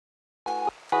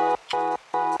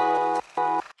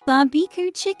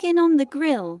BBQ chicken on the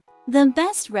grill. The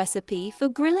best recipe for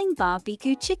grilling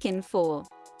barbecue chicken for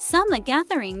summer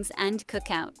gatherings and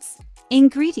cookouts.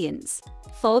 Ingredients: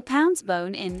 4 pounds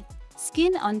bone-in,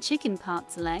 skin-on chicken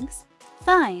parts, legs,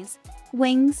 thighs,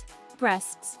 wings,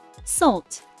 breasts,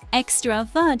 salt, extra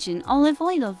virgin olive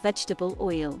oil or vegetable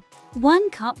oil,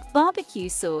 1 cup barbecue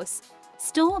sauce,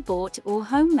 store-bought or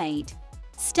homemade.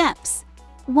 Steps: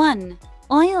 1.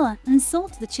 Oil and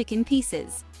salt the chicken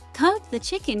pieces. Coat the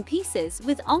chicken pieces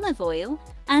with olive oil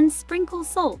and sprinkle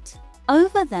salt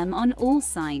over them on all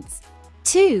sides.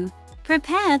 2.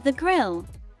 Prepare the grill.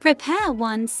 Prepare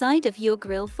one side of your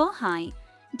grill for high,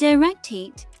 direct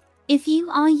heat. If you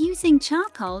are using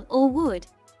charcoal or wood,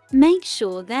 make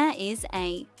sure there is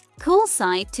a cool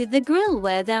side to the grill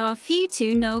where there are few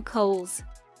to no coals.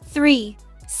 3.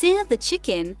 Sear the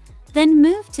chicken, then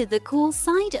move to the cool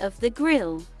side of the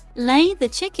grill. Lay the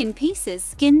chicken pieces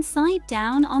skin side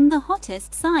down on the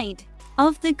hottest side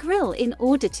of the grill in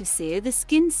order to sear the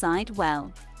skin side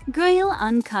well. Grill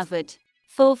uncovered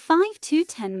for 5 to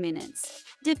 10 minutes,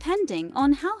 depending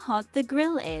on how hot the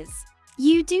grill is.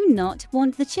 You do not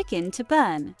want the chicken to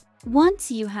burn.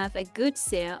 Once you have a good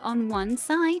sear on one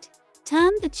side,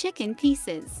 turn the chicken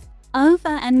pieces over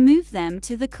and move them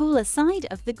to the cooler side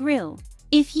of the grill.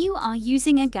 If you are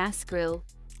using a gas grill,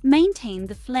 maintain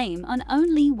the flame on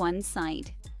only one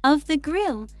side of the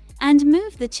grill and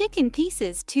move the chicken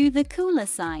pieces to the cooler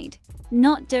side,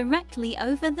 not directly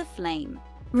over the flame.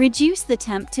 Reduce the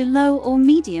temp to low or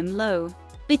medium-low,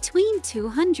 between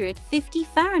 250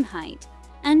 Fahrenheit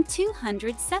and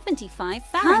 275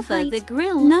 Fahrenheit. Cover the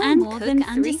grill no and more cook than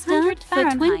 300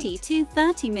 Fahrenheit for 20 to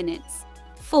 30 minutes.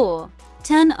 4.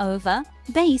 Turn over,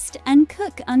 baste and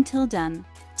cook until done.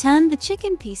 Turn the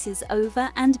chicken pieces over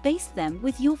and baste them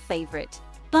with your favorite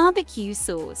barbecue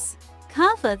sauce.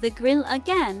 Cover the grill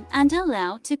again and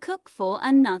allow to cook for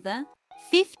another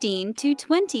 15 to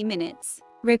 20 minutes.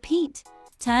 Repeat,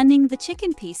 turning the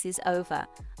chicken pieces over,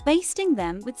 basting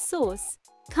them with sauce,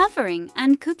 covering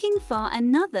and cooking for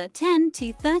another 10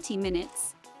 to 30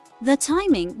 minutes. The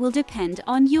timing will depend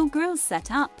on your grill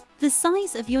setup, the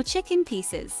size of your chicken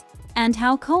pieces, and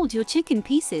how cold your chicken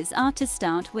pieces are to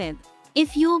start with.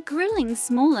 If you're grilling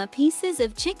smaller pieces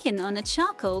of chicken on a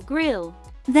charcoal grill,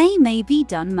 they may be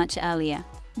done much earlier.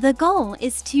 The goal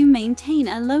is to maintain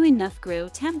a low enough grill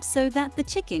temp so that the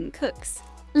chicken cooks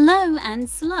low and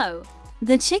slow.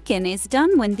 The chicken is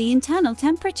done when the internal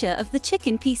temperature of the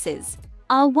chicken pieces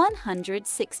are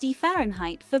 160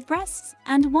 Fahrenheit for breasts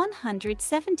and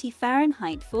 170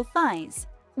 Fahrenheit for thighs.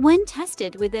 When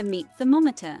tested with a meat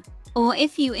thermometer, or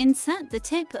if you insert the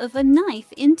tip of a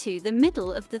knife into the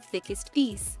middle of the thickest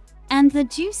piece and the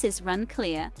juices run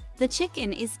clear, the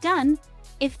chicken is done.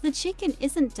 If the chicken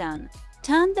isn't done,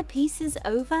 turn the pieces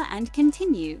over and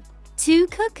continue to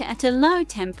cook at a low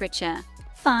temperature.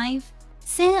 5.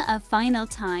 Sear a final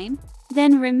time,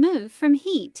 then remove from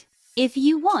heat. If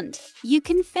you want, you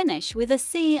can finish with a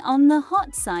sear on the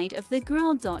hot side of the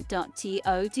grill.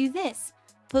 To do this,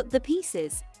 put the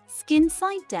pieces, skin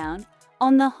side down,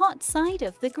 on the hot side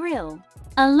of the grill.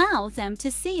 Allow them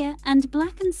to sear and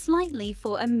blacken slightly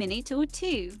for a minute or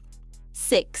 2.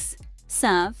 6.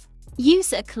 Serve.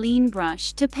 Use a clean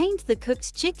brush to paint the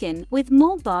cooked chicken with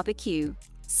more barbecue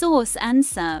sauce and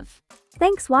serve.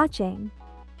 Thanks watching.